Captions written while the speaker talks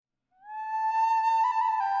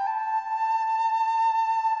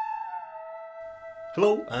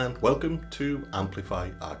Hello and welcome to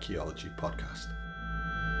Amplify Archaeology podcast.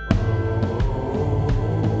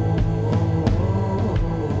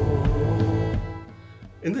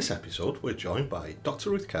 In this episode, we're joined by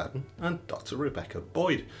Dr. Ruth Carden and Dr. Rebecca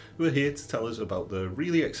Boyd, who are here to tell us about the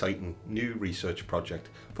really exciting new research project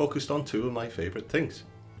focused on two of my favourite things,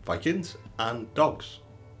 Vikings and dogs.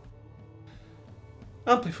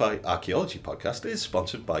 Amplify Archaeology podcast is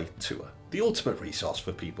sponsored by Tour, the ultimate resource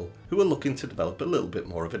for people who are looking to develop a little bit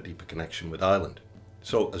more of a deeper connection with Ireland.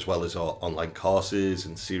 So, as well as our online courses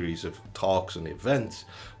and series of talks and events,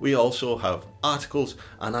 we also have articles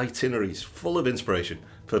and itineraries full of inspiration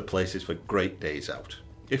for places for great days out.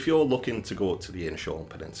 If you're looking to go to the Inishowen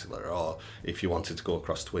Peninsula, or if you wanted to go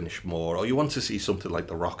across to Inishmore, or you want to see something like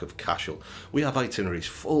the Rock of Cashel, we have itineraries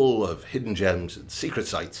full of hidden gems and secret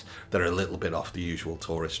sites that are a little bit off the usual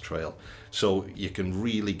tourist trail. So you can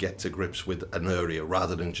really get to grips with an area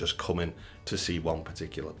rather than just coming to see one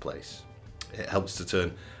particular place. It helps to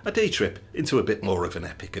turn a day trip into a bit more of an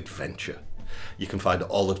epic adventure. You can find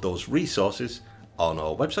all of those resources on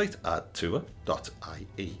our website at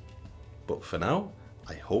tour.ie. But for now,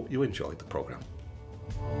 I hope you enjoyed the programme.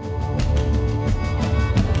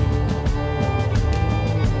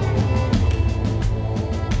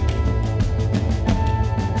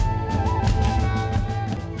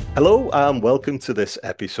 Hello and welcome to this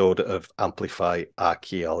episode of Amplify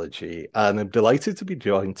Archaeology, and I'm delighted to be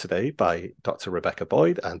joined today by Dr. Rebecca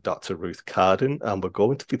Boyd and Dr. Ruth Carden, and we're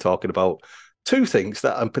going to be talking about two things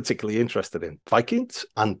that I'm particularly interested in: Vikings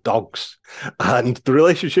and dogs, and the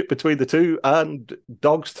relationship between the two, and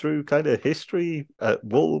dogs through kind of history,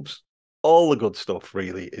 wolves, all the good stuff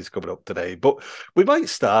really is coming up today. But we might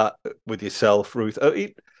start with yourself, Ruth.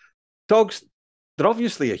 Dogs, they're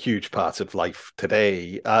obviously a huge part of life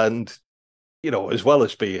today, and, you know, as well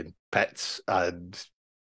as being pets and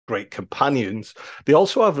great companions, they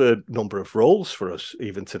also have a number of roles for us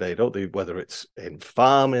even today, don't they? Whether it's in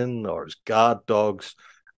farming or as guard dogs,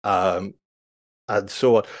 and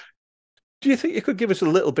so on. Do you think you could give us a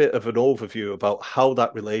little bit of an overview about how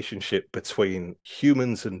that relationship between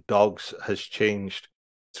humans and dogs has changed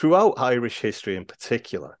throughout Irish history in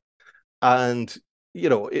particular? And, you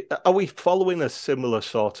know, are we following a similar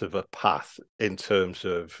sort of a path in terms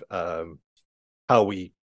of how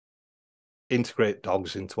we integrate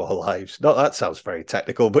dogs into our lives? No, that sounds very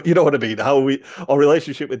technical, but you know what I mean. Our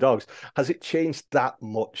relationship with dogs, has it changed that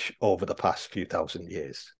much over the past few thousand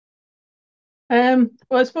years? Well,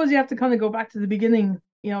 I suppose you have to kind of go back to the beginning.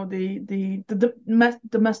 You know, the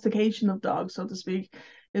domestication of dogs, so to speak,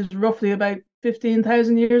 is roughly about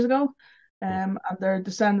 15,000 years ago. And they're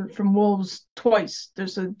descended from wolves twice.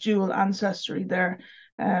 There's a dual ancestry there,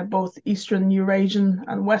 both Eastern Eurasian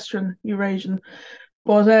and Western Eurasian.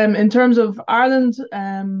 But in terms of Ireland,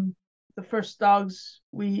 the first dogs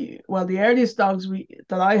the earliest dogs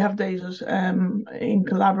that I have dated, in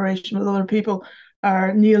collaboration with other people,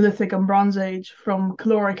 are Neolithic and Bronze Age from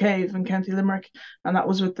Clora Cave in County Limerick, and that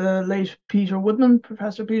was with the late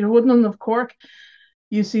Professor Peter Woodman of Cork,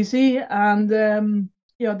 UCC, and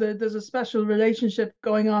there's a special relationship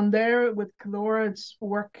going on there with Clora. It's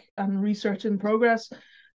work and research in progress,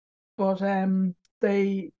 but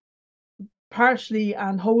they partially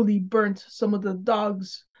and wholly burnt some of the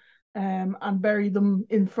dogs, and buried them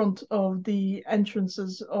in front of the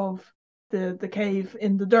entrances of the cave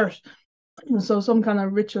in the dirt. So some kind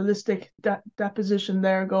of ritualistic deposition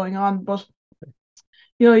there going on. But,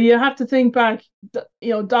 you know, you have to think back,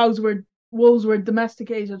 you know, wolves were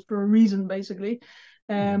domesticated for a reason, basically,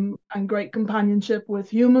 and great companionship with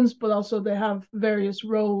humans, but also they have various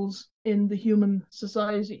roles in the human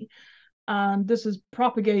society. And this is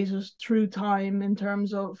propagated through time in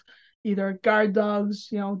terms of either guard dogs.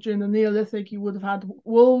 You know, during the Neolithic, you would have had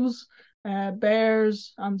wolves,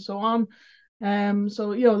 bears, and so on.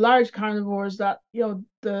 So, you know, large carnivores that, you know,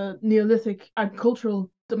 the Neolithic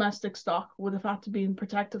agricultural domestic stock would have had to be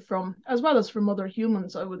protected from, as well as from other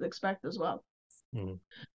humans, I would expect as well.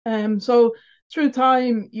 So through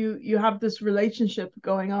time, you have this relationship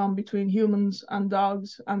going on between humans and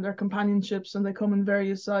dogs and their companionships, and they come in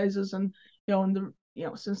various sizes. And, you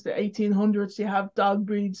know, since the 1800s, you have dog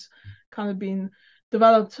breeds kind of being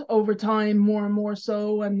developed over time, more and more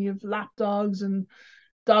so, and you've lap dogs and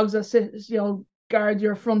dogs that sit, you know, guard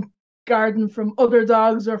your front garden from other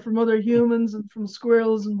dogs or from other humans and from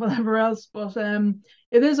squirrels and whatever else. But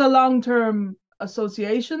it is a long-term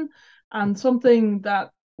association and something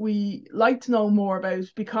that we like to know more about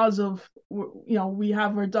because of, you know, we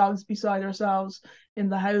have our dogs beside ourselves in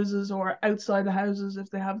the houses or outside the houses if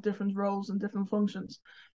they have different roles and different functions.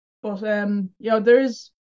 But you know, there is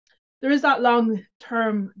there is that long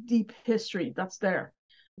term deep history that's there,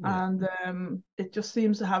 Yeah. and it just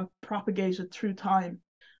seems to have propagated through time.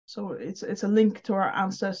 So it's a link to our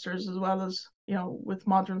ancestors as well as with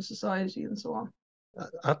modern society and so on.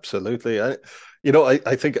 Absolutely. I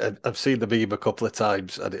think I've seen the meme a couple of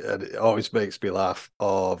times, and it always makes me laugh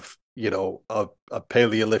of, a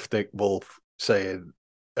Paleolithic wolf saying,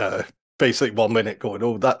 uh, basically 1 minute going,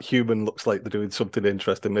 "Oh, that human looks like they're doing something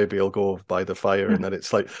interesting. Maybe I'll go by the fire." And then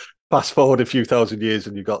it's like, fast forward a few thousand years,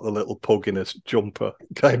 and you got the little pug in a jumper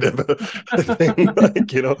kind of a thing, like,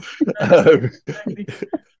 Exactly.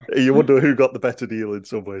 you wonder who got the better deal in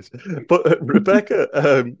some ways. But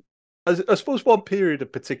Rebecca, I suppose one period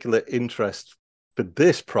of particular interest for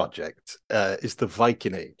this project is the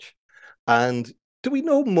Viking Age. And do we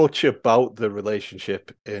know much about the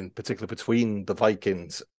relationship in particular between the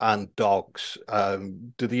Vikings and dogs?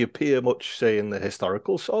 Do they appear much, say, in the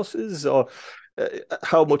historical sources, or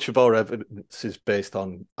how much of our evidence is based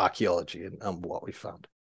on archaeology and what we found?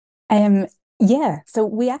 Um, yeah, so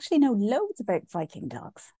we actually know loads about Viking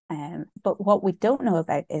dogs, but what we don't know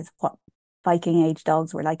about is what Viking age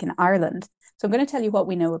dogs were like in Ireland. So I'm going to tell you what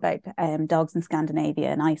we know about dogs in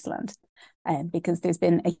Scandinavia and Iceland, because there's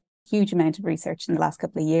been a huge amount of research in the last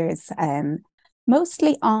couple of years,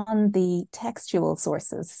 mostly on the textual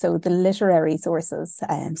sources, so the literary sources,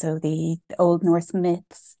 so the Old Norse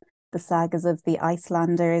myths, the sagas of the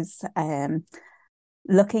Icelanders,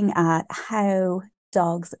 looking at how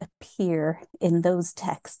dogs appear in those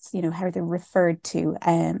texts, how they're referred to.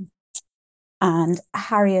 And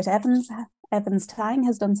Harriet Evans Tang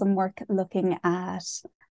has done some work looking at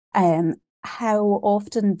how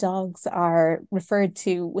often dogs are referred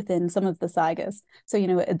to within some of the sagas. So,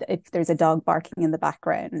 if there's a dog barking in the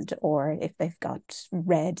background, or if they've got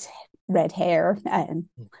red hair,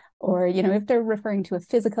 or if they're referring to a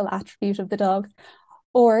physical attribute of the dog,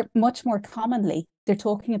 or much more commonly, they're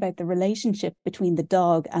talking about the relationship between the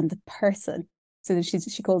dog and the person. So she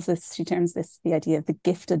terms this the idea of the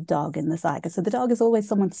gifted dog in the saga. So the dog is always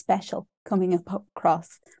someone special coming up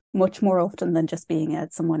across, much more often than just being a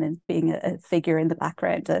figure in the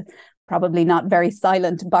background, a probably not very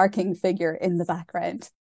silent barking figure in the background.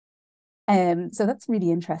 So that's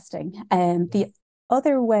really interesting. The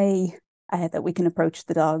other way that we can approach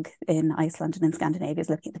the dog in Iceland and in Scandinavia is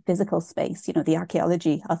looking at the physical space, the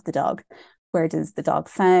archaeology of the dog. Where does the dog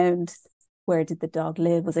found? Where did the dog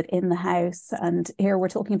live? Was it in the house? And here we're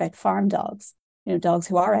talking about farm dogs, dogs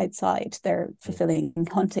who are outside. They're fulfilling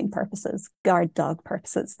hunting purposes, guard dog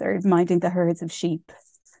purposes. They're minding the herds of sheep.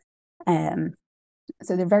 So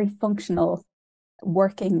they're very functional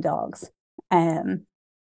working dogs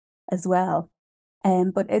as well.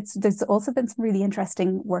 But there's also been some really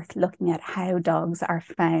interesting work looking at how dogs are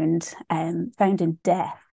found in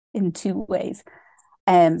death in two ways.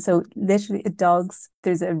 So literally dogs,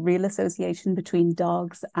 there's a real association between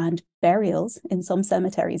dogs and burials in some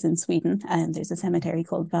cemeteries in Sweden. And there's a cemetery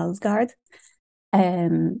called Valsgard.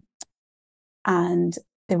 And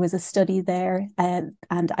there was a study there and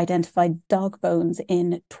identified dog bones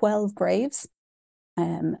in 12 graves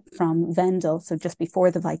from Vendel, so just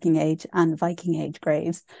before the Viking Age, and Viking Age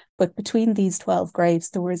graves. But between these 12 graves,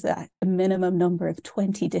 there was a minimum number of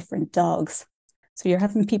 20 different dogs. So you're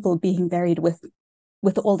having people being buried with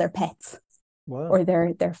all their pets. Wow. Or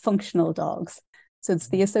their functional dogs. So it's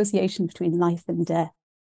the association between life and death.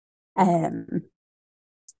 And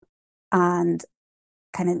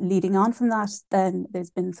kind of leading on from that, then there's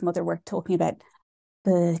been some other work talking about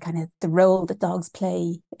the role that dogs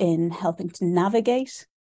play in helping to navigate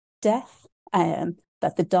death.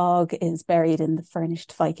 That the dog is buried in the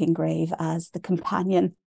furnished Viking grave as the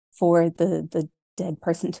companion for the dead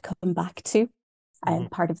person to come back to.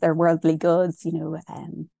 Part of their worldly goods,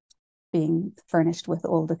 being furnished with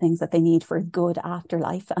all the things that they need for a good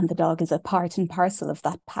afterlife, and the dog is a part and parcel of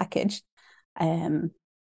that package. But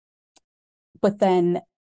then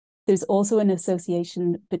there's also an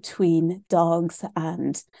association between dogs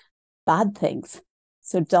and bad things.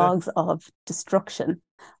 So dogs of destruction,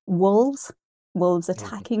 wolves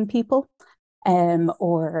attacking people,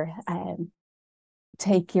 or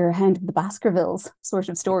take your hand in the Baskervilles sort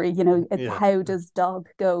of story. How does dog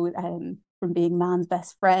go from being man's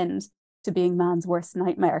best friend to being man's worst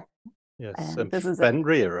nightmare? Yes, and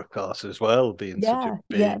Fenrir, of course, as well, being such a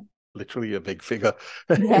big, literally a big figure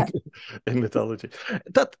in mythology.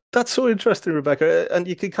 That's so interesting, Rebecca. And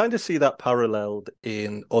you can kind of see that paralleled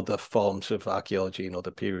in other forms of archaeology in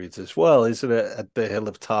other periods as well, isn't it? At the Hill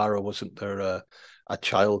of Tara, wasn't there a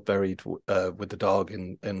child buried with the dog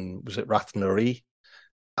in was it Rathnari?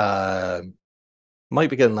 Might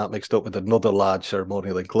be getting that mixed up with another large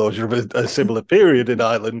ceremonial enclosure of a similar period in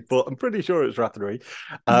Ireland, but I'm pretty sure it's Rathenry.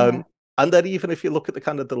 Yeah. And then even if you look at the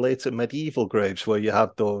kind of the later medieval graves where you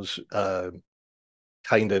have those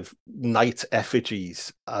kind of knight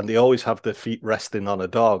effigies, and they always have their feet resting on a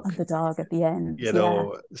dog, On the dog at the end. you Yeah.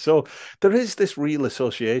 know. So there is this real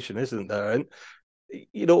association, isn't there? And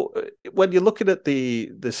you know, when you're looking at the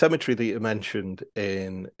cemetery that you mentioned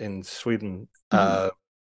in Sweden, Mhm.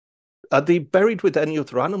 are they buried with any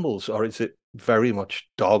other animals, or is it very much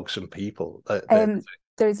dogs and people? Um,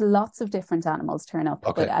 there's lots of different animals turn up,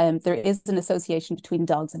 but Okay. there is an association between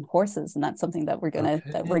dogs and horses, and that's something that we're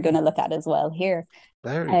Okay. gonna look at as well here.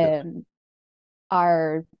 Very good. Um,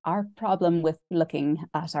 our problem with looking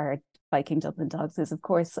at our Viking Dublin dogs is, of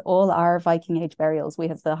course, all our Viking age burials. We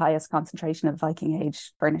have the highest concentration of Viking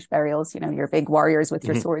age furnished burials. You know, your big warriors with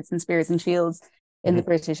your Mhm, swords and spears and shields in the mhm,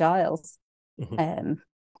 British Isles. mhm. Um,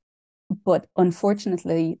 but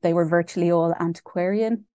unfortunately, they were virtually all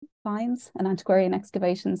antiquarian finds and antiquarian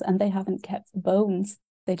excavations, and they haven't kept the bones.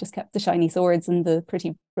 They just kept the shiny swords and the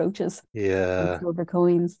pretty brooches and Yeah, silver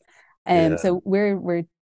coins. yeah. So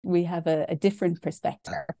we have a different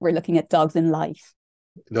perspective. We're looking at dogs in life.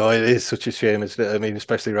 No, it is such a shame, isn't it? I mean,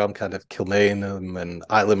 especially around kind of Kilmainham and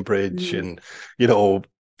Island Bridge, Mm, and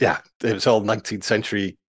yeah, it was all 19th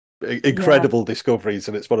century yeah, incredible discoveries,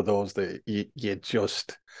 and it's one of those that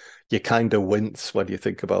you kind of wince when you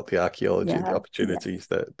think about the archaeology and the yeah, yeah. opportunities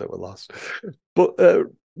that were lost. But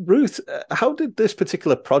Ruth, how did this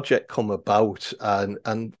particular project come about,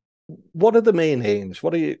 and what are the main aims?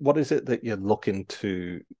 What is it that you're looking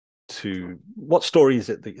to what story is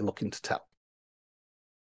it that you're looking to tell?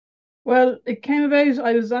 Well, it came about.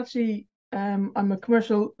 I was actually I'm a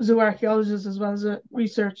commercial zoo archaeologist as well as a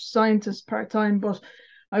research scientist part time, but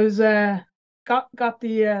I was got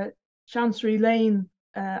the Chancery Lane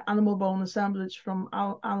animal bone assemblage from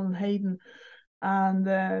Alan Hayden, and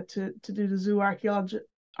to do the zoo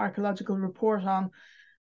archaeological report on.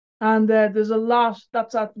 And there's a lot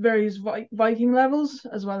that's at various Viking levels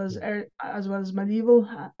as well as medieval.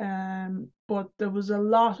 But there was a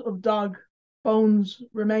lot of dog bones,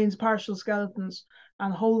 remains, partial skeletons,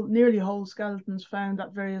 and nearly whole skeletons found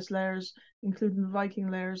at various layers, including the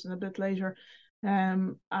Viking layers, and a bit later.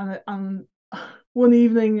 And one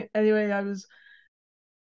evening, anyway, I was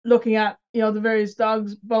looking at the various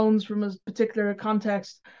dogs' bones from a particular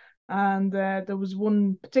context, and there was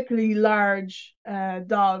one particularly large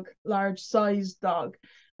large sized dog,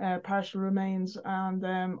 partial remains, and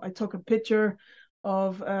I took a picture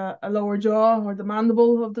of a lower jaw or the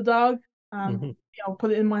mandible of the dog, and Hmm.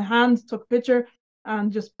 put it in my hand, took a picture,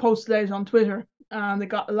 and just posted it on Twitter, and it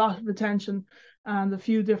got a lot of attention, and a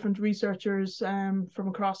few different researchers from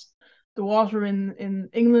across the water in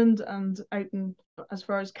England and out in as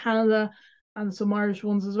far as Canada, and some Irish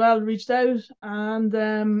ones as well reached out.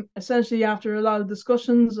 And essentially, after a lot of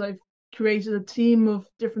discussions, I've created a team of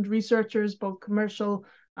different researchers, both commercial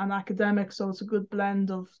and academic. So it's a good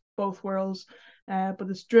blend of both worlds, but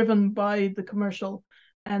it's driven by the commercial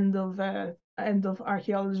end of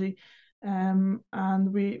archaeology. And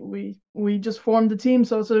we just formed a team,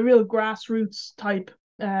 so it's a real grassroots type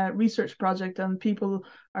research project, and people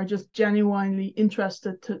are just genuinely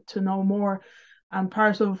interested to know more. And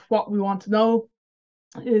part of what we want to know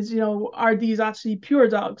is, are these actually pure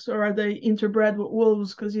dogs, or are they interbred with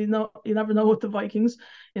wolves? Because you never know with the Vikings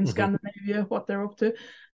in Hmm. Scandinavia what they're up to.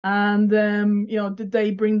 And did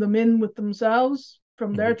they bring them in with themselves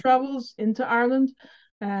from Hmm. their travels into Ireland?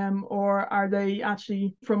 Or are they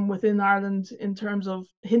actually from within Ireland in terms of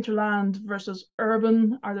hinterland versus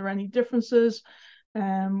urban? Are there any differences?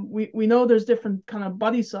 We know there's different kind of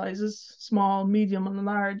body sizes, small, medium, and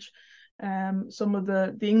large. Some of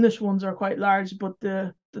the English ones are quite large, but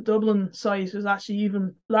the Dublin site is actually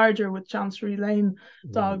even larger with Chancery Lane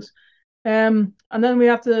Hmm. dogs. And then we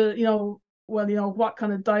have to, what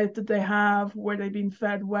kind of diet did they have? Were they being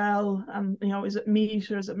fed well? And is it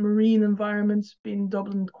meat or is it marine environment? Being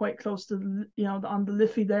Dublin quite close to on the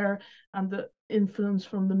Liffey there, and the influence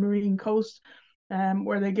from the marine coast.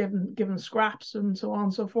 Were they given scraps and so on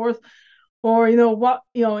and so forth? Or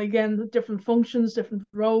again, different functions, different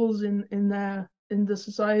roles in the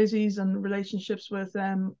societies and relationships with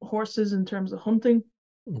horses in terms of hunting.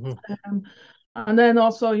 Hmm. um, and then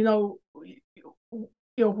also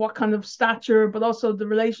what kind of stature, but also the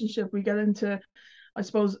relationship we get into, I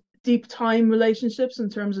suppose, deep time relationships in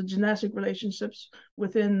terms of genetic relationships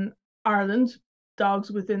within Ireland,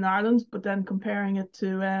 dogs within Ireland, but then comparing it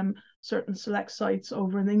to certain select sites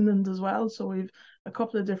over in England as well. So we've a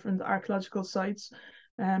couple of different archaeological sites,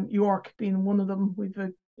 York being one of them. We've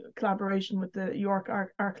collaboration with the York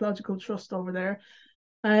Archaeological Trust over there.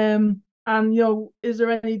 And is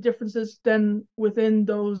there any differences then between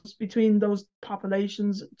those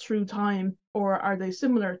populations through time, or are they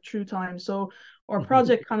similar through time? So our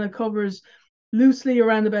project kind of covers loosely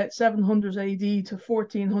around about 700 AD to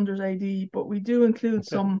 1400 AD, but we do include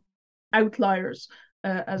some outliers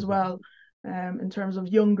as well, in terms of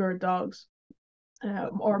younger dogs,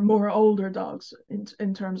 or more older dogs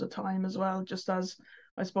in terms of time as well, just as,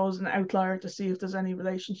 I suppose, an outlier to see if there's any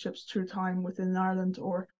relationships through time within Ireland,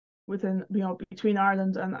 or within, between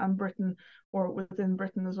Ireland and Britain, or within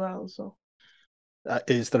Britain as well. So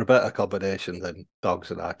is there a better combination than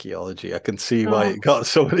dogs and archaeology? I can see why it got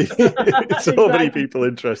so many so many people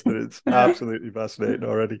interested. It's absolutely fascinating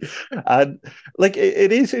already. And like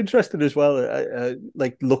it is interesting as well,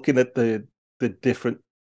 like looking at the different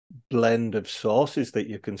blend of sources that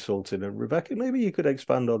you're consulting. And Rebecca, maybe you could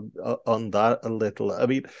expand on that a little. I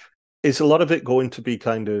mean, is a lot of it going to be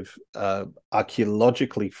kind of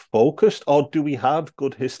archaeologically focused, or do we have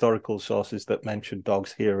good historical sources that mention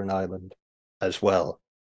dogs here in Ireland as well?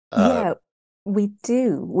 Yeah, we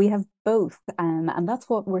do. We have both. And that's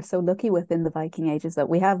what we're so lucky with in the Viking Age, is that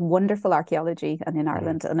we have wonderful archaeology and in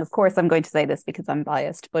Ireland. And of course, I'm going to say this because I'm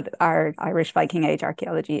biased, but our Irish Viking Age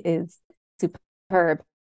archaeology is superb.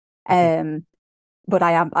 But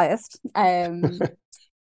I am biased.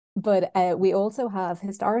 But we also have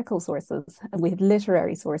historical sources, and we have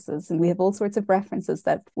literary sources, and we have all sorts of references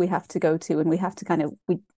that we have to go to, and we have to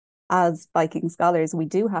as Viking scholars, we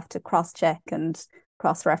do have to cross-check and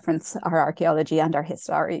cross-reference our archaeology and our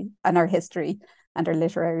history and our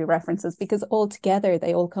literary references, because all together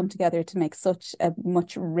they all come together to make such a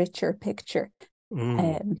much richer picture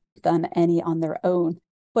than any on their own.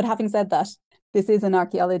 But having said that, this is an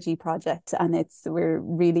archaeology project, and we're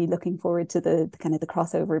really looking forward to the kind of the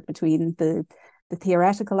crossover between the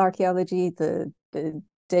theoretical archaeology, the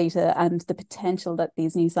data, and the potential that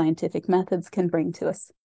these new scientific methods can bring to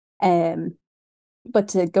us. But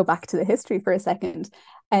to go back to the history for a second,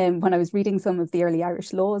 when I was reading some of the early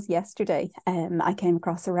Irish laws yesterday, I came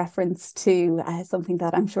across a reference to something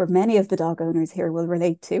that I'm sure many of the dog owners here will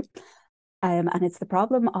relate to, and it's the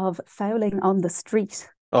problem of fouling on the street.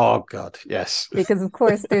 Oh, God, yes. Because, of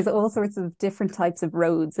course, there's all sorts of different types of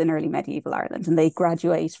roads in early medieval Ireland, and they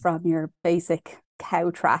graduate from your basic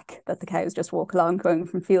cow track that the cows just walk along, going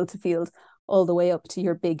from field to field, all the way up to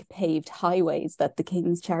your big paved highways that the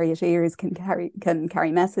king's charioteers can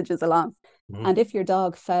carry messages along. And if your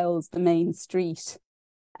dog fouls the main street,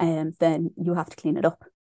 then you have to clean it up.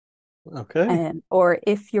 Okay. Or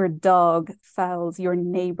if your dog fouls your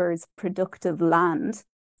neighbour's productive land,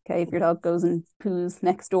 okay, if your dog goes and poos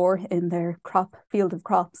next door in their field of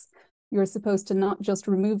crops, you're supposed to not just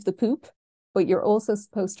remove the poop, but you're also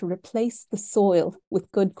supposed to replace the soil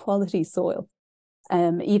with good quality soil.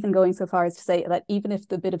 Even going so far as to say that even if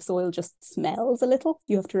the bit of soil just smells a little,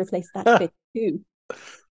 you have to replace that bit too.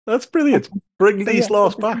 That's brilliant. Bring these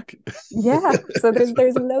laws back. Yeah, so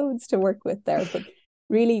there's loads to work with there, but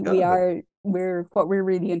really what we're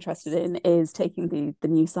really interested in is taking the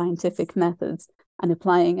new scientific methods and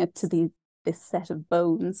applying it to this set of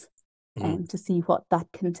bones, to see what that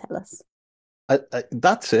can tell us.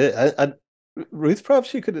 That's it. Ruth,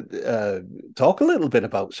 perhaps you could talk a little bit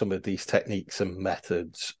about some of these techniques and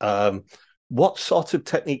methods. What sort of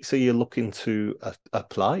techniques are you looking to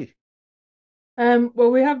apply?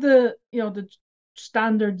 Well, we have the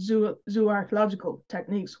standard zooarchaeological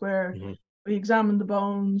techniques where we examine the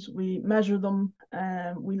bones, we measure them,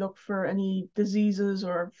 we look for any diseases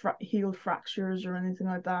or heel fractures or anything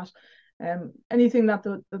like that. Anything that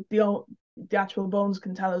the actual bones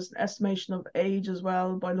can tell us, an estimation of age as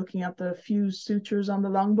well by looking at the fused sutures on the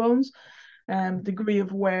long bones, degree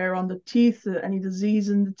of wear on the teeth, any disease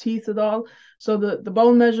in the teeth at all. So the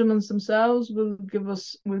bone measurements themselves will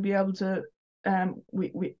be able to.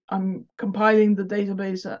 I'm compiling the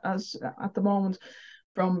database as at the moment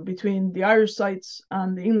from between the Irish sites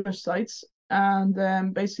and the English sites,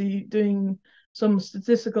 and basically doing some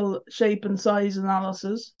statistical shape and size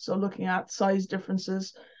analysis. So looking at size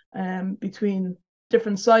differences between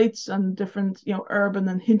different sites and different urban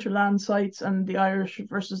and hinterland sites, and the Irish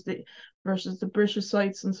versus the British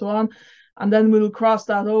sites and so on. And then we'll cross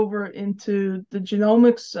that over into the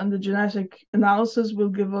genomics, and the genetic analysis will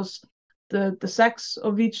give us the sex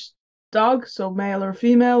of each dog, so male or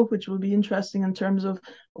female, which will be interesting in terms of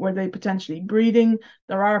were they potentially breeding.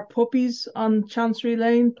 There are puppies on Chancery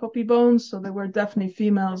Lane, puppy bones, so there were definitely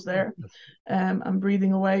females there and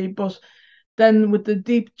breeding away. But then with the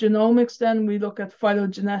deep genomics, then we look at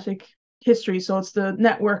phylogenetic history, so it's the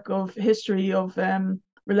network of history of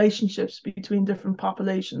relationships between different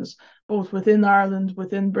populations, both within Ireland,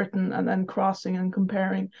 within Britain, and then crossing and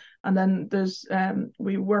comparing. And then there's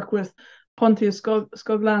we work with Pontius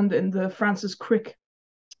Scugland in the Francis Crick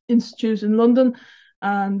Institute in London,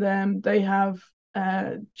 and they have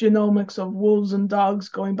genomics of wolves and dogs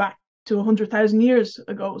going back to 100,000 years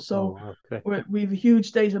ago. So we have a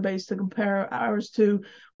huge database to compare ours to.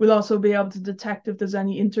 We'll also be able to detect if there's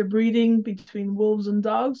any interbreeding between wolves and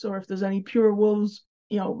dogs, or if there's any pure wolves,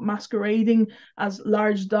 masquerading as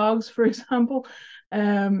large dogs, for example,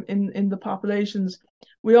 in the populations.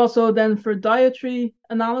 We also then, for dietary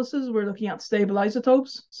analysis, we're looking at stable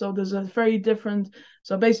isotopes. So there's a very different.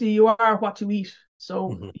 So basically, you are what you eat.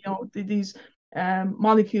 So these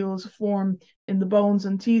molecules form in the bones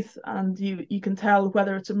and teeth, and you can tell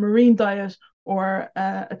whether it's a marine diet or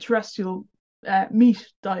a terrestrial meat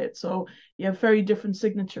diet. So you have very different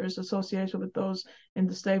signatures associated with those in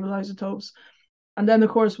the stable isotopes. And then, of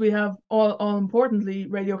course, we have all importantly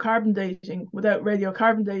radiocarbon dating. Without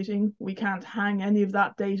radiocarbon dating, we can't hang any of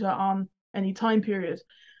that data on any time period.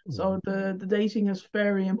 So the dating is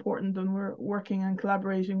very important, and we're working and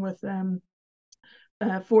collaborating with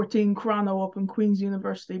 14 Chrono up in Queen's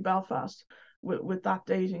University, Belfast, with that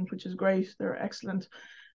dating, which is great. They're excellent.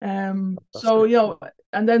 So,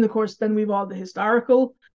 and then, of course, then we've all the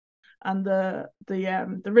historical and the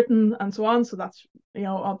written and so on. So that's,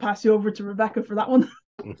 I'll pass you over to Rebecca for that one.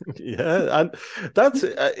 Yeah, and that's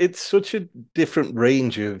it's such a different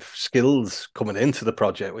range of skills coming into the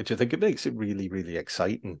project, which I think it makes it really, really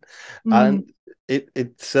exciting. And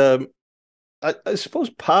it's I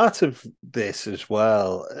suppose part of this as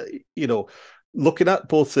well, looking at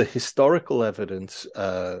both the historical evidence,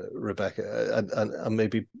 Rebecca, and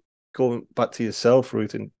maybe going back to yourself,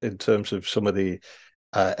 Ruth, in terms of some of the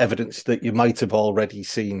evidence that you might have already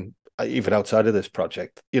seen, even outside of this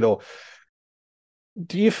project.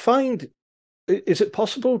 Do you find, is it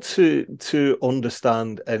possible to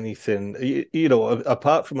understand anything,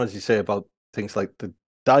 apart from, as you say, about things like the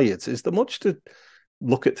diets? Is there much to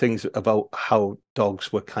look at things about how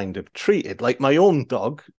dogs were kind of treated? Like my own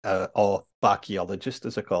dog, or archaeologist,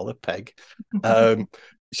 as I call her, Peg,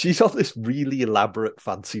 she's on this really elaborate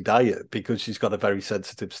fancy diet because she's got a very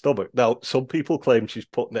sensitive stomach. Now, some people claim she's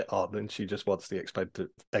putting it on and she just wants the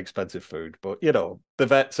expensive food, but the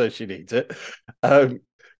vet says she needs it.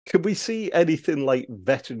 Can we see anything like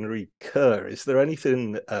veterinary care? Is there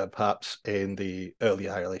anything perhaps in the early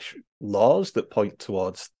Irish laws that point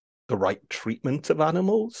towards the right treatment of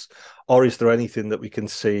animals? Or is there anything that we can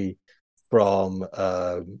see from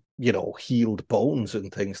healed bones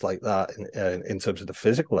and things like that in terms of the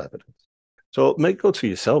physical evidence? So may go to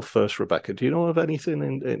yourself first, Rebecca. Do you know of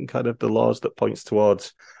anything in kind of the laws that points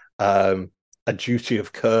towards a duty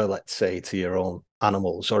of care, let's say, to your own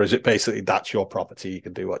animals? Or is it basically that's your property, you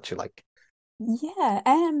can do what you like? Yeah,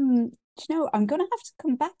 I'm going to have to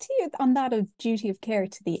come back to you on that of duty of care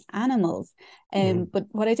to the animals. But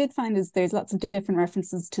what I did find is there's lots of different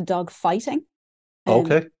references to dog fighting.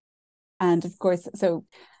 Okay. And of course, so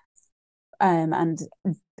and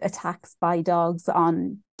attacks by dogs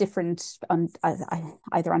on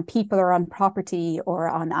either on people or on property or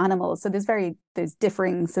on animals. So there's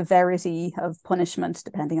differing severity of punishment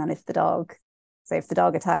depending on if the dog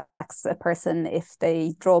attacks a person, if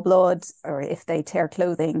they draw blood, or if they tear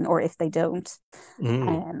clothing, or if they don't.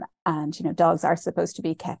 And dogs are supposed to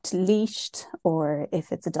be kept leashed, or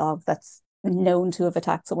if it's a dog that's known to have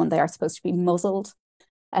attacked someone, they are supposed to be muzzled.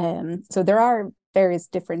 So there are various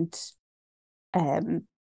different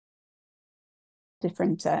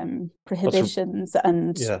prohibitions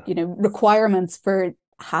and requirements for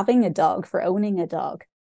having a dog, for owning a dog.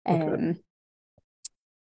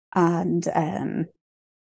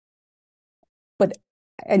 But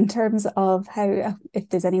in terms of how, if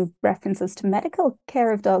there's any references to medical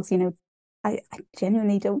care of dogs, I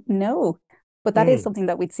genuinely don't know. But that is something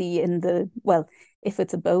that we'd see if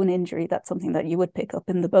it's a bone injury, that's something that you would pick up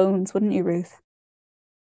in the bones, wouldn't you, Ruth?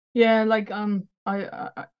 Yeah, like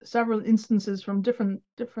I several instances from different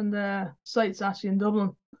sites actually in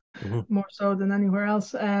Dublin, more so than anywhere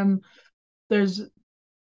else. There's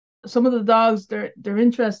some of the dogs, they're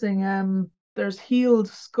interesting. There's healed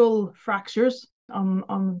skull fractures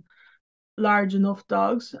on large enough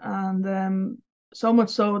dogs, and so much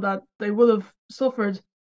so that they would have suffered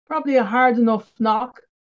probably a hard enough knock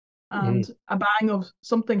and a bang of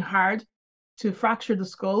something hard to fracture the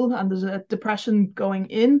skull, and there's a depression going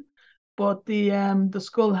in, but the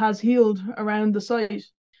skull has healed around the site.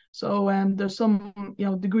 So there's some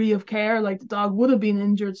degree of care, like the dog would have been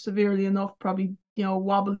injured severely enough, probably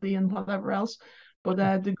wobbly and whatever else, but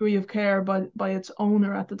a degree of care by its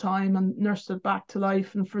owner at the time, and nursed it back to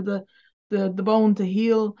life. And for the bone to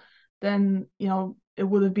heal, then it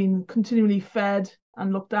would have been continually fed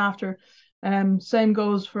and looked after. Same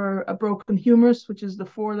goes for a broken humerus, which is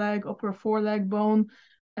the upper foreleg bone.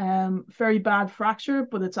 Very bad fracture,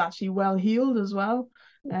 but it's actually well healed as well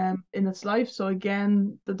in its life. So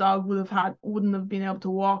again, the dog wouldn't have been able to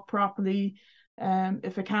walk properly.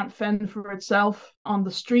 If it can't fend for itself on the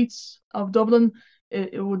streets of Dublin,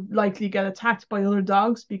 it would likely get attacked by other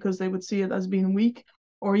dogs because they would see it as being weak,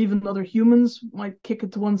 or even other humans might kick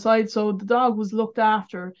it to one side. So the dog was looked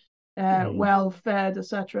after, well fed,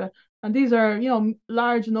 etc. And these are,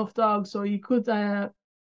 large enough dogs, so you could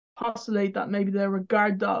postulate that maybe they were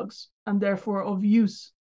guard dogs and therefore of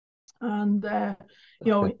use. And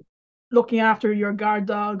looking after your guard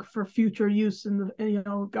dog for future use in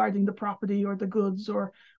the guarding the property or the goods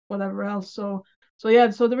or whatever else. So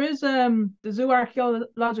there is the zoo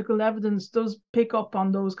archaeological evidence does pick up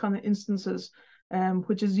on those kind of instances,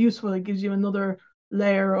 which is useful. It gives you another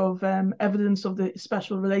layer of evidence of the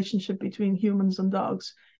special relationship between humans and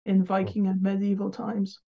dogs in Viking and medieval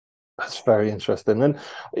times. That's very interesting. And,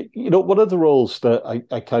 one of the roles that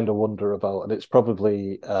I kind of wonder about, and it's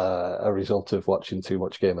probably a result of watching too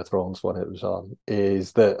much Game of Thrones when it was on,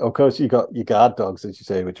 is that, of course, you got your guard dogs, as you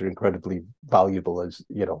say, which are incredibly valuable, as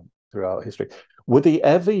throughout history. Were they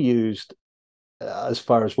ever used, as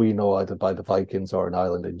far as we know, either by the Vikings or in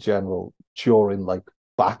Ireland in general, during like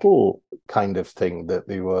battle kind of thing, that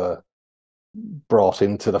they were brought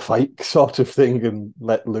into the fight sort of thing and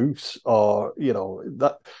let loose, or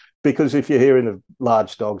that? Because if you're hearing of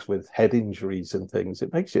large dogs with head injuries and things,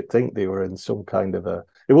 it makes you think they were in some kind of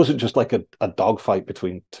it wasn't just like a dog fight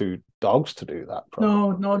between two dogs to do that.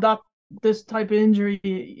 Probably. No, this type of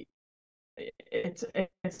injury,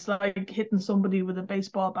 it's like hitting somebody with a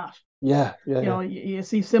baseball bat. Yeah. You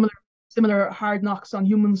see similar hard knocks on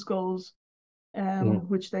human skulls,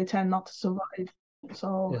 which they tend not to survive.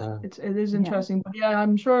 So it is interesting. But yeah,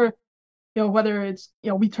 I'm sure, whether it's,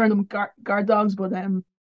 we term them guard dogs, but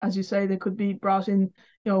as you say, they could be brought in,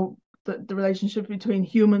 the relationship between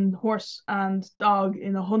human, horse, and dog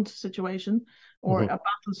in a hunt situation or a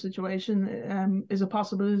battle situation is a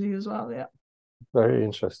possibility as well. Yeah. Very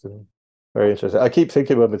interesting. Very interesting. I keep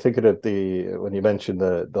thinking when we're thinking of when you mentioned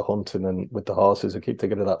the hunting and with the horses, I keep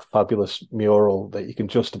thinking of that fabulous mural that you can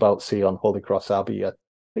just about see on Holy Cross Abbey. I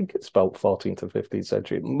think it's about 14th or 15th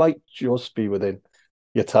century. It might just be within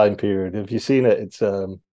your time period. Have you seen it? It's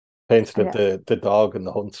painted of the dog and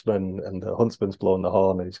the huntsman, and the huntsman's blowing the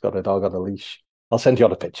horn, and he's got a dog on a leash. I'll send you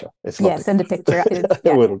on a picture. It's lovely. Send a picture.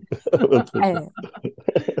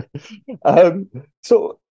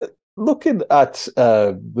 So looking at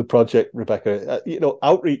the project, Rebecca,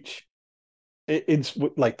 outreach. It's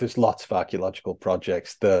like there's lots of archaeological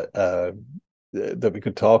projects that we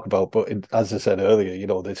could talk about, but as I said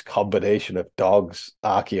earlier, this combination of dogs,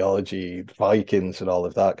 archaeology, Vikings, and all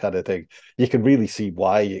of that kind of thing, you can really see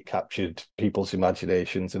why it captured people's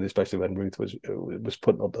imaginations, and especially when Ruth was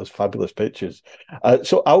putting up those fabulous pictures.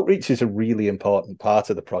 So outreach is a really important part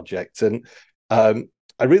of the project, and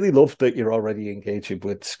I really love that you're already engaging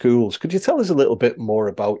with schools. Could you tell us a little bit more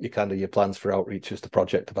about your plans for outreach as the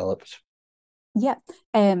project develops? Yeah,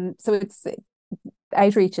 so it's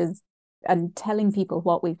outreaches and telling people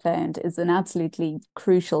what we found is an absolutely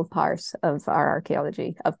crucial part of our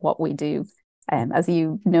archaeology, of what we do. As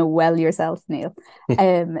you know well yourself, Neil,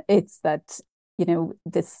 it's that,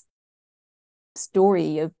 this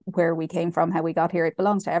story of where we came from, how we got here, it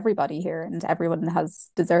belongs to everybody here, and everyone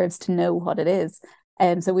deserves to know what it is.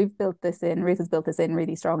 So Ruth has built this in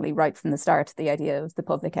really strongly right from the start, the idea of the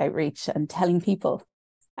public outreach and telling people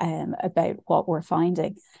about what we're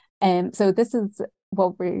finding. So this is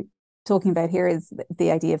what we're talking about here, is the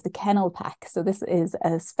idea of the kennel pack. So this is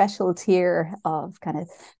a special tier of kind of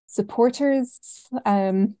supporters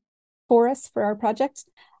for us for our project,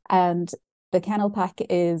 and the kennel pack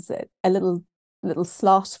is a little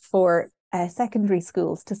slot for secondary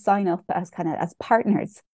schools to sign up as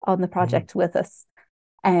partners on the project with us.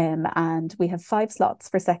 And we have 5 slots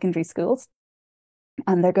for secondary schools,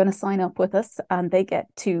 and they're going to sign up with us, and they get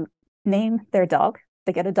to name their dog.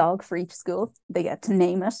 They get a dog for each school. They get to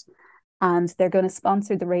name it, and they're going to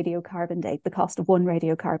sponsor the radiocarbon date, the cost of 1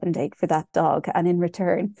 radiocarbon date for that dog. And in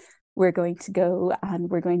return, we're going to go and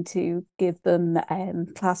we're going to give them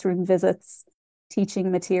classroom visits,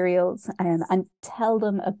 teaching materials, and tell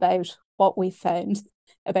them about what we found,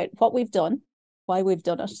 about what we've done, why we've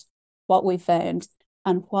done it, what we found,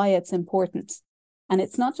 and why it's important. And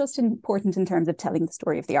it's not just important in terms of telling the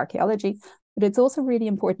story of the archaeology, but it's also really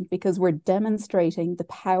important because we're demonstrating the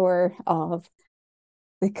power of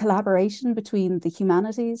the collaboration between the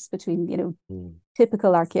humanities, between, Mm.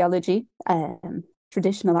 typical archaeology,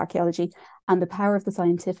 traditional archaeology, and the power of the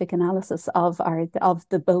scientific analysis of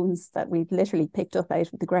the bones that we've literally picked up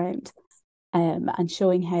out of the ground, and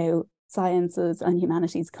showing how sciences and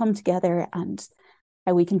humanities come together and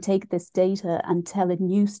how we can take this data and tell a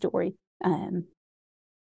new story, and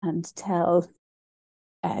tell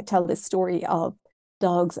this story of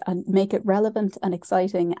dogs and make it relevant and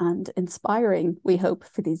exciting and inspiring, we hope,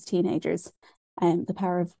 for these teenagers, and the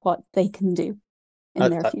power of what they can do in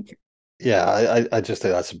their future. Yeah, I just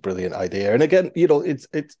think that's a brilliant idea. And again,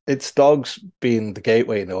 it's dogs being the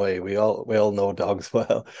gateway in a way. We all know dogs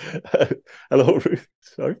well. Hello, Ruth.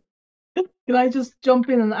 Sorry. Can I just jump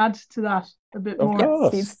in and add to that a bit Of more? course.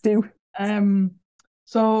 Please do.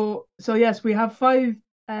 So yes, we have 5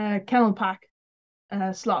 kennel pack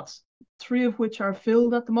slots, 3 of which are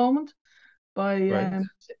filled at the moment by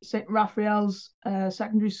St. Raphael's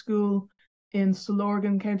Secondary School in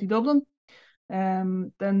Stillorgan, County Dublin.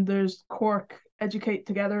 Then there's Cork Educate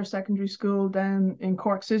Together Secondary School down in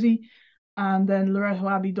Cork City, and then Loreto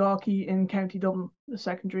Abbey Dalkey in County Dublin, the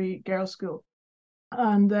secondary girls' school.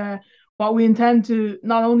 And what we intend to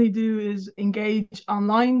not only do is engage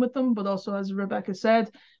online with them, but also, as Rebecca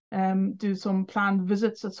said, do some planned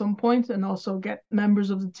visits at some point, and also get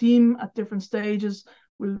members of the team at different stages.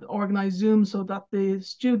 We'll organize Zoom so that the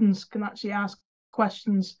students can actually ask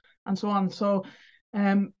questions and so on. So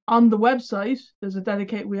on the website,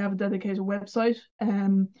 we have a dedicated website.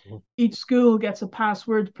 Each school gets a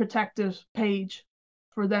password protected page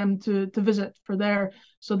for them to visit for there.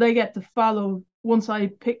 So they get to follow. Once I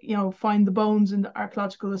find the bones in the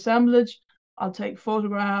archaeological assemblage, I'll take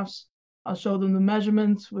photographs. I'll show them the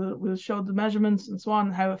measurements. We'll show the measurements and so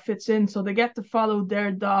on, how it fits in. So they get to follow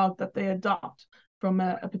their dog that they adopt from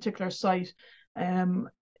a particular site,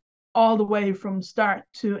 all the way from start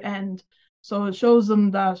to end. So it shows them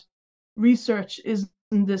that research isn't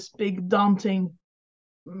this big daunting,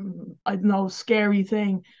 I don't know, scary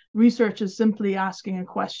thing. Research is simply asking a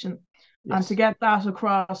question. Yes. And to get that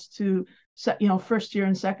across to first year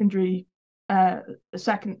and secondary,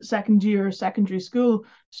 second year secondary school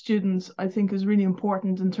students, I think is really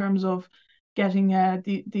important in terms of getting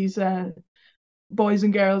these boys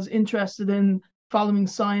and girls interested in following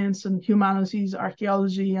science and humanities,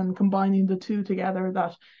 archaeology, and combining the two together.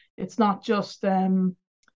 That it's not just bones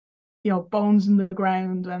in the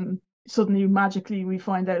ground and suddenly magically we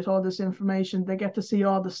find out all this information. They get to see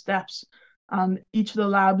all the steps, and each of the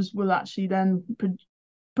labs will actually then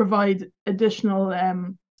provide additional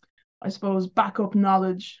I suppose backup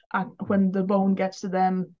knowledge. When the bone gets to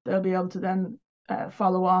them, they'll be able to then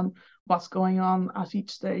follow on what's going on at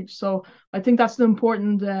each stage. So I think that's the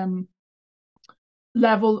important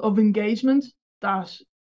level of engagement that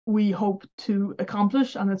we hope to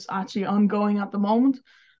accomplish, and it's actually ongoing at the moment.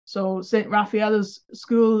 So St. Raphael's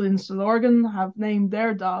School in Stillorgan have named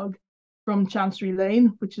their dog from Chancery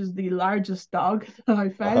Lane, which is the largest dog that I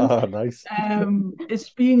found. Oh, nice.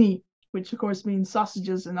 Ispini, which of course means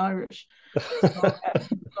sausages in Irish.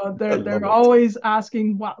 So they're always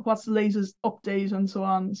asking what's the latest update and so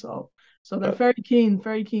on. So they're very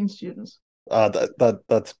keen students.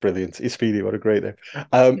 That's brilliant. Ispini, what a great name.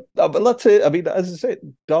 But let's say, I mean, as I said,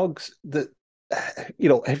 dogs that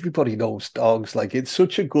everybody knows dogs. Like, it's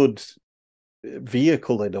such a good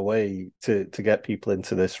vehicle in a way to get people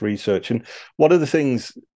into this research. And one of the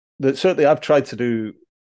things that certainly I've tried to do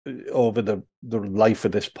over the life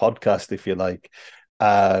of this podcast, if you like,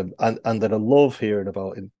 and that I love hearing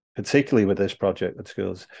about, particularly with this project with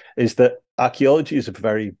schools, is that archaeology is a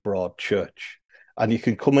very broad church. And you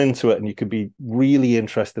can come into it and you could be really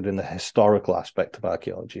interested in the historical aspect of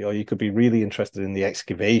archaeology, or you could be really interested in the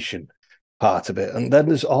excavation part of it. And then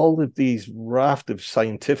there's all of these raft of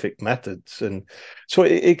scientific methods. And so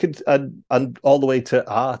it could, and all the way to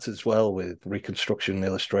art as well, with reconstruction,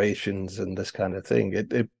 illustrations, and this kind of thing.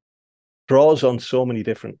 It draws on so many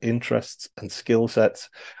different interests and skill sets.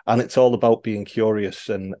 And it's all about being curious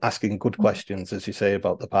and asking good questions, as you say,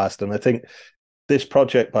 about the past. And I think this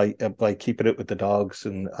project, by keeping it with the dogs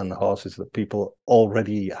and the horses that people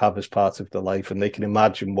already have as part of their life, and they can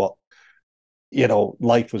imagine what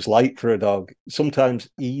life was like for a dog, sometimes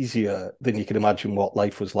easier than you can imagine what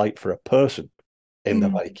life was like for a person in the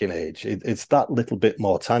Viking Age. It's that little bit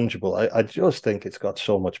more tangible. I just think it's got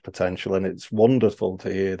so much potential, and it's wonderful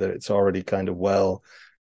to hear that it's already kind of well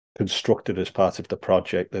constructed as part of the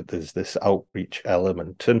project, that there's this outreach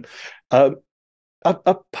element. And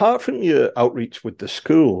apart from your outreach with the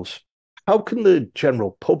schools, how can the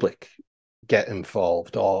general public get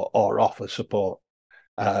involved or offer support?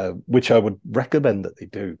 Which I would recommend that they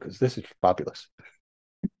do, because this is fabulous.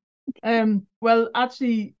 Well,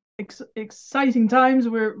 actually, exciting times.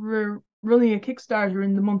 We're running a Kickstarter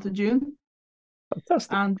in the month of June,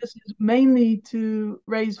 Fantastic. and this is mainly to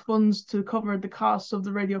raise funds to cover the costs of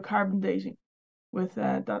the radiocarbon dating with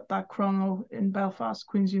that chrono in Belfast,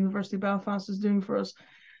 Queen's University Belfast is doing for us.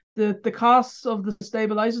 The costs of the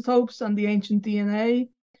stable isotopes and the ancient DNA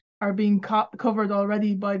are being covered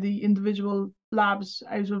already by the individual labs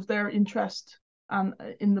out of their interest and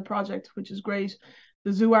in the project, which is great.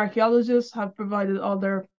 The zoo archaeologists have provided all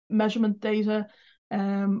their measurement data,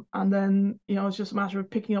 and then it's just a matter of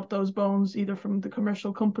picking up those bones either from the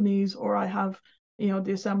commercial companies, or I have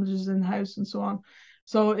the assemblages in house and so on.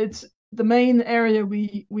 So it's the main area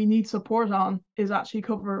we need support on is actually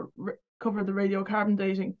cover the radiocarbon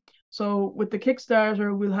dating. So with the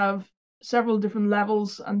Kickstarter, we'll have several different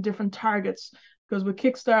levels and different targets, because with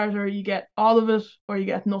Kickstarter you get all of it or you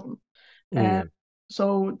get nothing.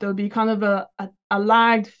 So there'll be kind of a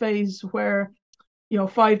lagged phase where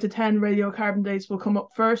 5 to 10 radiocarbon dates will come up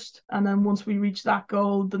first, and then once we reach that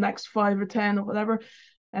goal, the next 5 or 10 or whatever,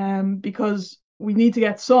 because we need to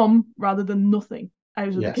get some rather than nothing out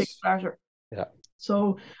of the Kickstarter. Yeah.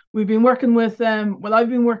 So we've been working with I've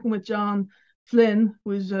been working with John Flynn,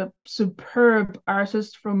 who's a superb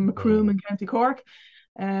artist from Macroom in County Cork.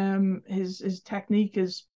 His technique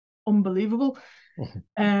is unbelievable,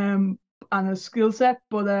 and his skill set.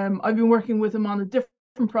 But I've been working with him on a different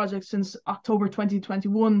project since October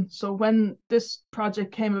 2021. So when this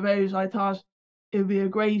project came about, I thought it would be a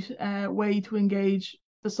great way to engage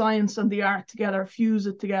the science and the art together, fuse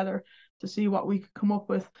it together to see what we could come up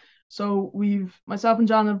with. So myself and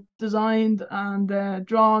John have designed and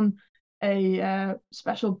drawn a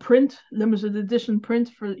special print, limited edition print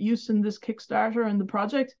for use in this Kickstarter and the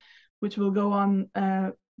project, which will go on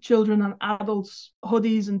children and adults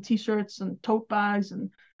hoodies and t-shirts and tote bags and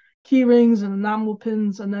key rings and enamel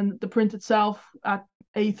pins. And then the print itself at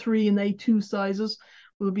A3 and A2 sizes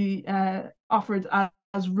will be offered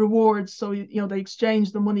as rewards. So they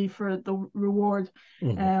exchange the money for the reward.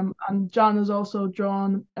 And John has also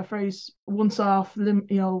drawn a phrase once off,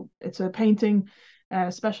 it's a painting,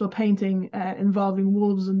 special painting involving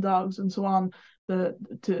wolves and dogs and so on,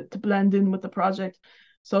 to blend in with the project.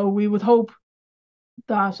 So we would hope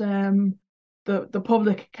that the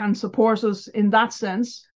public can support us in that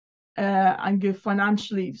sense, and give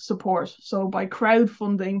financially support. So by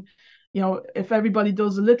crowdfunding, if everybody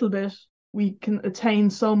does a little bit, we can attain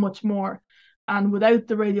so much more. And without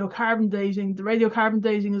the radiocarbon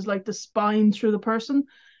dating is like the spine through the person.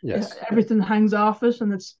 Yes. Everything hangs off it,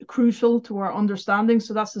 and it's crucial to our understanding.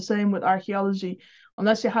 So that's the same with archaeology.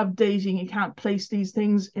 Unless you have dating, you can't place these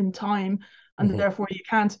things in time, and therefore you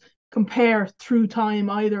can't compare through time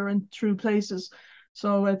either and through places.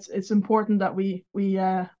 So it's important that we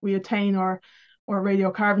attain our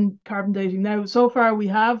radiocarbon dating. Now, so far we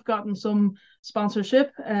have gotten some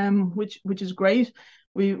sponsorship, which is great.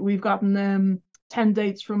 We've gotten 10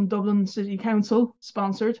 dates from Dublin City Council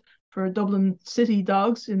sponsored for Dublin City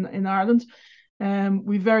dogs in Ireland.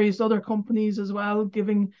 We've various other companies as well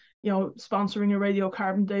giving, sponsoring a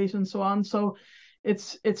radiocarbon date and so on. So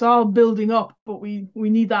it's all building up, but we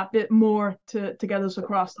need that bit more to get us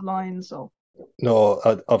across the line. So no,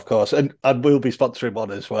 of course, and we'll be sponsoring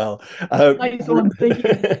one as well. Nice one, thank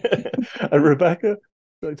you. And Rebecca,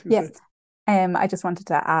 yes, I just wanted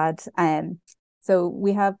to add, so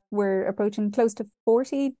we're approaching close to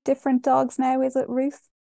 40 different dogs now, is it, Ruth?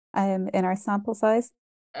 In our sample size?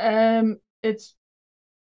 It's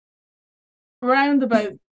around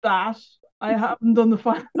about that. I haven't done the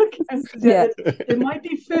final count yet. It might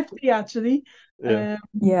be 50 actually. It's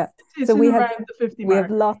so around the 50 we mark.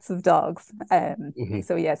 have lots of dogs.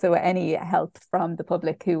 So any help from the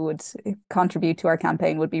public who would contribute to our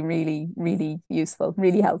campaign would be really, really useful,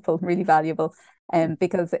 really helpful, really valuable.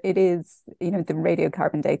 Because it is, the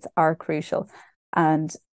radiocarbon dates are crucial,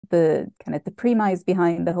 and the premise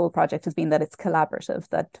behind the whole project has been that it's collaborative,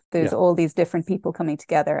 that there's all these different people coming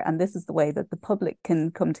together, and this is the way that the public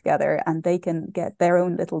can come together and they can get their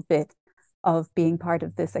own little bit of being part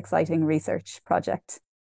of this exciting research project,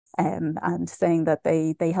 and saying that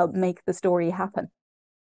they help make the story happen.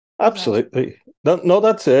 Absolutely. No,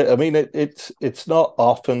 that's it. I mean, it's not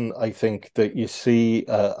often, I think, that you see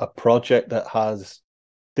a project that has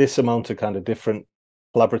this amount of kind of different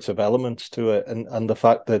collaborative elements to it, and the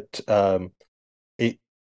fact that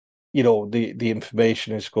the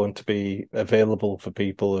information is going to be available for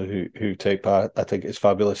people who take part, I think is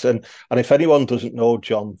fabulous. And if anyone doesn't know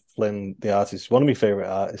John Flynn, the artist, one of my favorite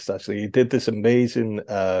artists actually, he did this amazing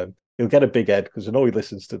he'll get a big head because I know he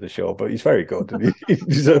listens to the show, but he's very good and he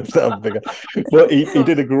deserves to have a big head. But he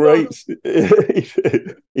did a great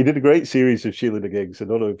he did a great series of Sheila the Gigs. I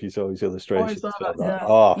don't know if you saw his illustrations.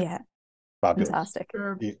 Yeah. Fabulous. Fantastic.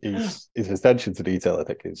 His attention to detail, I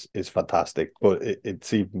think, is fantastic, but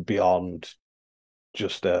it's even beyond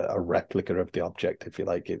just a replica of the object, if you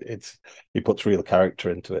like. He puts real character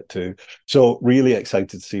into it too. So really excited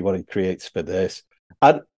to see what he creates for this.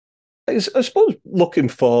 And I suppose looking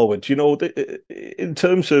forward, in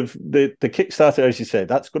terms of the Kickstarter, as you say,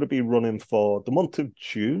 that's going to be running for the month of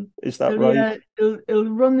June. Is that right? Yeah, it'll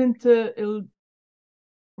run into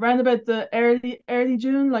around about the early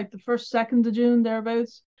June, like the 1st, 2nd of June,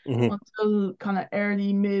 thereabouts, until kind of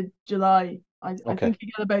early mid-July. I think you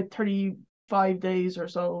get about 35 days or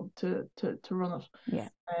so to run it. Yeah.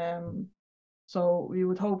 So we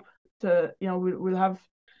would hope to, we'll have,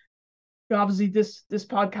 obviously this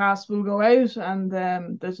podcast will go out, and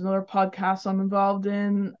there's another podcast I'm involved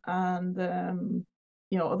in, and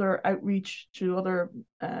other outreach to other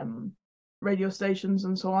radio stations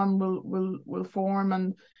and so on will form,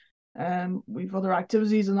 and we've other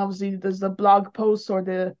activities, and obviously there's the blog posts or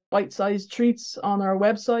the bite-sized treats on our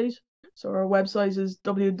website. So our website is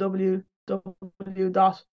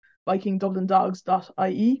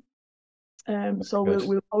www.vikingdublindogs.ie. So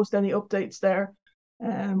we'll post any updates there.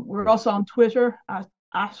 We're also on Twitter at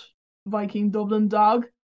Viking Dublin Dog.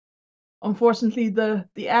 Unfortunately, the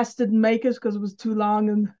S didn't make it because it was too long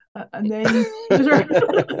and a name.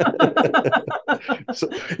 So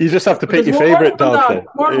you just have to pick your favorite dog then.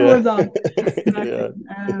 Words on.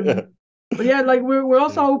 Exactly. But yeah, like we're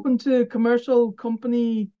also open to commercial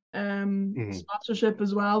company sponsorship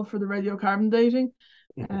as well for the radiocarbon dating.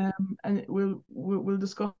 And we'll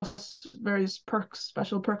discuss various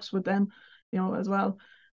special perks with them, as well.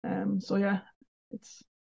 So yeah, it's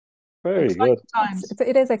very good.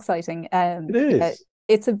 It is exciting. It is.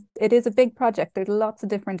 It is a big project. There's lots of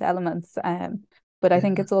different elements, but I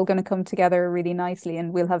think it's all going to come together really nicely,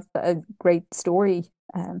 and we'll have a great story.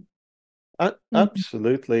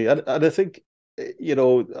 Absolutely, and I think,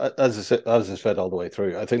 as I said all the way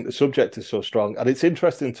through, I think the subject is so strong, and it's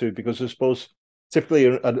interesting too because I suppose typically,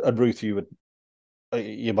 and Ruth, you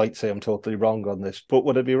might say I'm totally wrong on this, but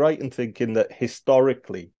would I be right in thinking that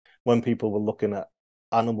historically, when people were looking at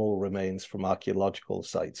animal remains from archaeological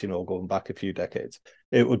sites, going back a few decades,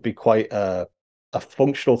 it would be quite a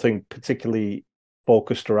functional thing, particularly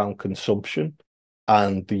focused around consumption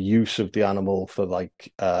and the use of the animal for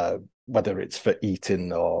whether it's for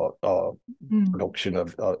eating or production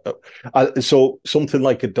of. So something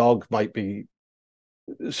like a dog might be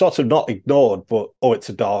sort of not ignored, but it's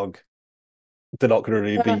a dog. They're not going to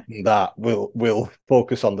really be eating that. We'll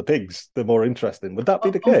focus on the pigs. They're more interesting. Would that be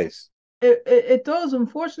the case? It does.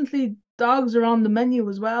 Unfortunately, dogs are on the menu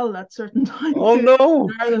as well at certain times. Oh no!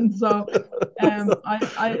 In Ireland, so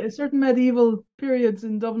I certain medieval periods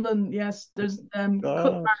in Dublin, yes, there's cut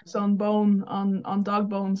marks on dog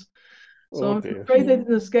bones. So I'm afraid they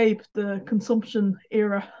didn't escape the consumption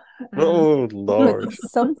era. Oh Lord!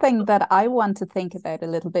 It's something that I want to think about a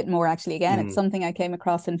little bit more. Actually, again, it's something I came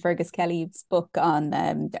across in Fergus Kelly's book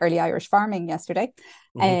on early Irish farming yesterday.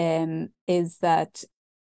 Is that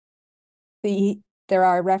there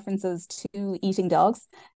are references to eating dogs,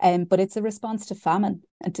 but it's a response to famine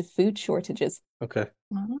and to food shortages. Okay.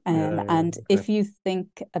 And if you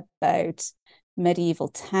think about medieval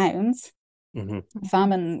towns,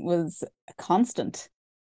 famine was a constant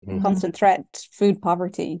threat, food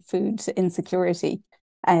poverty, food insecurity,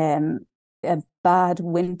 bad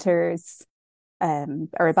winters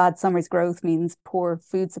or a bad summer's growth means poor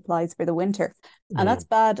food supplies for the winter. And that's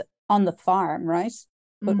bad on the farm, right?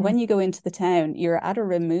 But when you go into the town, you're at a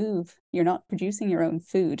remove. You're not producing your own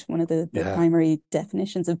food. One of the primary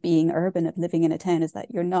definitions of being urban, of living in a town, is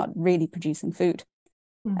that you're not really producing food.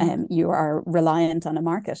 You are reliant on a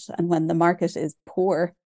market. And when the market is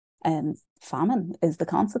poor, famine is the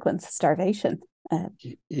consequence, starvation. So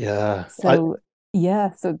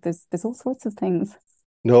there's all sorts of things.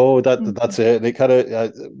 No, that's it. It kind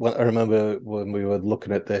of, I remember when we were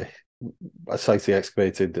looking at a site they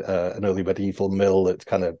excavated an early medieval mill at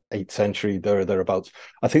kind of 8th century, thereabouts.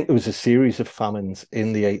 I think there was a series of famines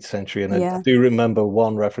in the 8th century, and I do remember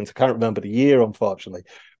one reference. I can't remember the year, unfortunately,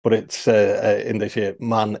 but it's in this year,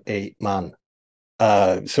 man ate man.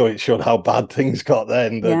 So it showed how bad things got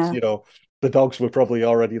then. That the dogs were probably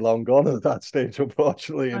already long gone at that stage,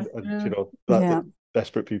 unfortunately, and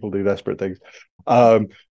desperate people do desperate things.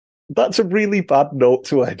 That's a really bad note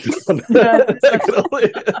to end on.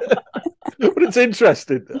 But it's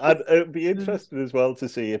interesting. And it'd be interesting as well to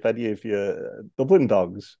see if any of your Dublin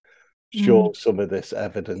dogs show some of this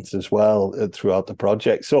evidence as well throughout the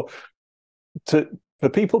project. So for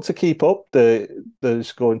people to keep up,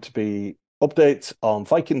 there's going to be updates on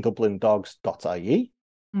vikingdublindogs.ie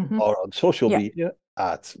or on social media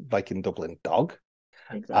at vikingdublinDog.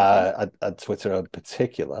 Exactly. And Twitter in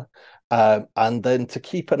particular. And then to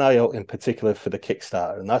keep an eye out in particular for the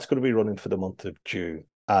Kickstarter, and that's going to be running for the month of June.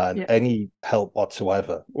 And any help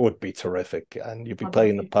whatsoever would be terrific. And you'll be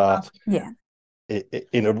playing a part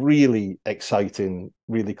in a really exciting,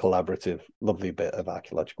 really collaborative, lovely bit of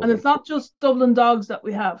archaeological. And it's not just Dublin dogs that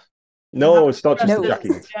we have. No, it's not just the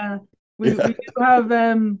Jackings. Yeah, we do have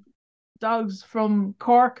dogs from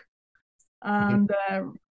Cork and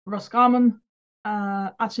Roscommon.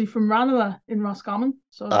 Actually from Ranelagh in Roscommon.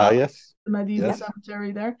 So yes, the medieval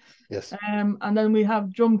cemetery there. Yes. And then we have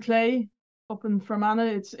Drumclay up in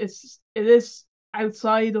Fermanagh. It is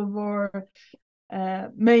outside of our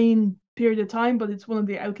main period of time, but it's one of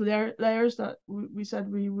the outliers that we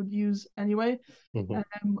said we would use anyway.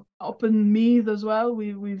 Up in Meath as well,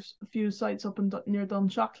 we've a few sites up in near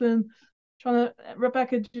Dunshaughlin.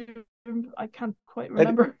 Rebecca, I can't quite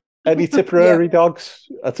remember. Any Tipperary dogs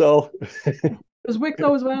at all? There's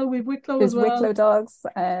Wicklow as well. We've Wicklow There's as well. Wicklow dogs.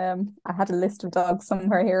 I had a list of dogs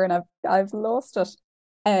somewhere here and I've lost it.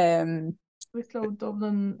 Wicklow,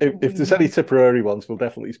 Dublin. If there's any Tipperary ones, we'll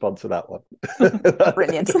definitely sponsor that one.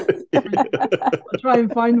 Brilliant. I'll try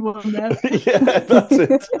and find one there. Yeah, that's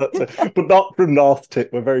it. But not from North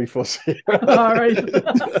Tip. We're very fussy. All right.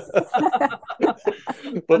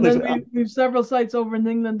 And then we've several sites over in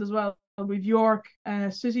England as well. We've York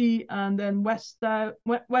City, and then West Stow,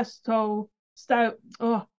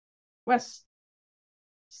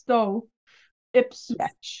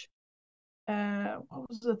 Ipswich. What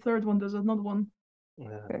was the third one? There's another one.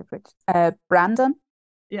 Brandon.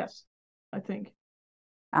 Yes, I think.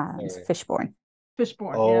 And Fishbourne.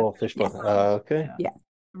 Oh, yeah. Fishbourne. Okay. Yeah.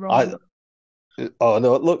 Oh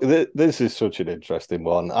no! Look, this is such an interesting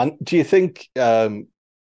one. And do you think?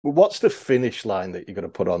 What's the finish line that you're going to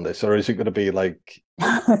put on this, or is it going to be like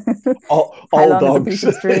all dogs?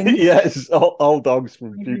 Yes, all dogs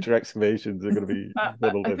from future excavations are going to be. I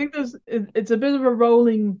think it's a bit of a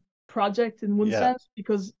rolling project in one sense,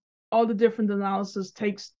 because all the different analysis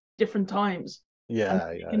takes different times. You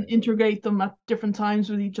can integrate them at different times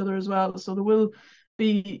with each other as well. So there will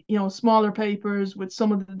be smaller papers with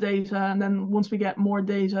some of the data, and then once we get more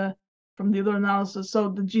data from the other analysis. So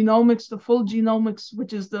the genomics, the full genomics,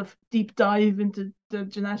 which is the deep dive into the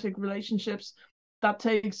genetic relationships, that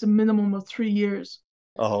takes a minimum of 3 years.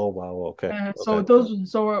 Oh wow! Okay. So it does.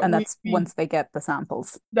 And that's once they get the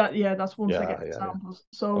samples. That's once they get the samples.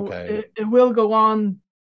 So it will go on.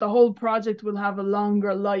 The whole project will have a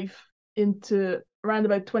longer life into around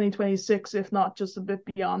about 2026, if not just a bit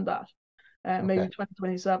beyond that. Maybe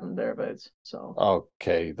 2027 thereabouts. So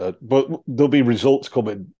but there'll be results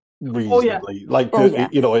coming reasonably,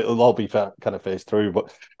 it'll all be kind of phased through.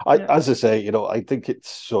 But as I say, I think it's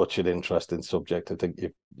such an interesting subject. I think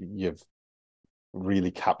you've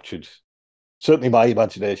really captured certainly my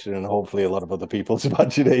imagination, and hopefully a lot of other people's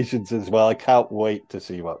imaginations as well. I can't wait to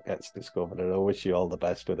see what gets discovered, and I wish you all the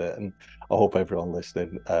best with it, and I hope everyone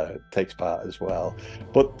listening takes part as well.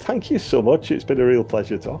 But thank you so much. It's been a real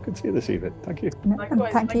pleasure talking to you this evening. Thank you.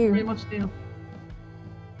 Likewise. Thank you very much, Neil.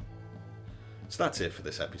 So that's it for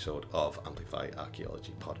this episode of Amplify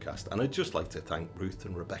Archaeology podcast, and I'd just like to thank Ruth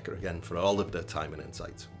and Rebecca again for all of their time and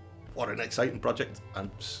insights. What an exciting project, and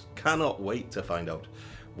cannot wait to find out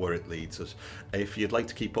where it leads us. If you'd like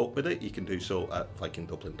to keep up with it, you can do so at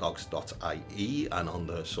vikingdublindogs.ie and on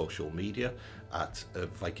the social media at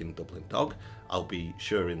vikingdublinDog. I'll be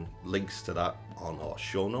sharing links to that on our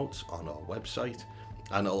show notes on our website,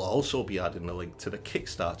 and I'll also be adding a link to the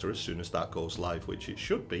Kickstarter as soon as that goes live, which it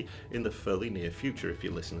should be in the fairly near future if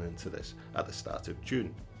you're listening to this at the start of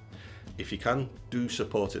June. If you can, do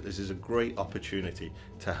support it. This is a great opportunity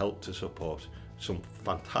to help to support some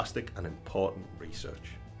fantastic and important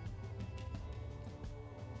research.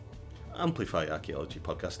 Amplify Archaeology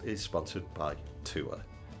podcast is sponsored by Tour.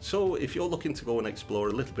 So if you're looking to go and explore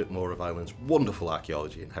a little bit more of Ireland's wonderful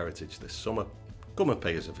archaeology and heritage this summer, come and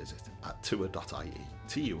pay us a visit at tour.ie,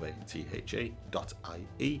 tuatha.ie,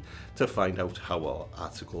 to find out how our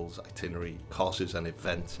articles, itinerary, courses and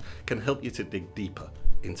events can help you to dig deeper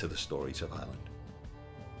into the stories of Ireland.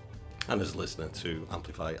 And as a listener to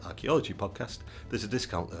Amplify Archaeology podcast, there's a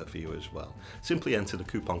discount there for you as well. Simply enter the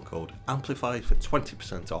coupon code AMPLIFY for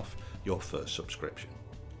 20% off your first subscription.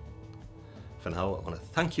 For now, I want to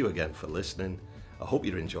thank you again for listening. I hope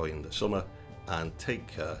you're enjoying the summer, and take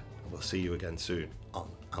care. We'll see you again soon on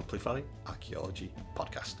Amplify Archaeology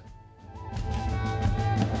podcast.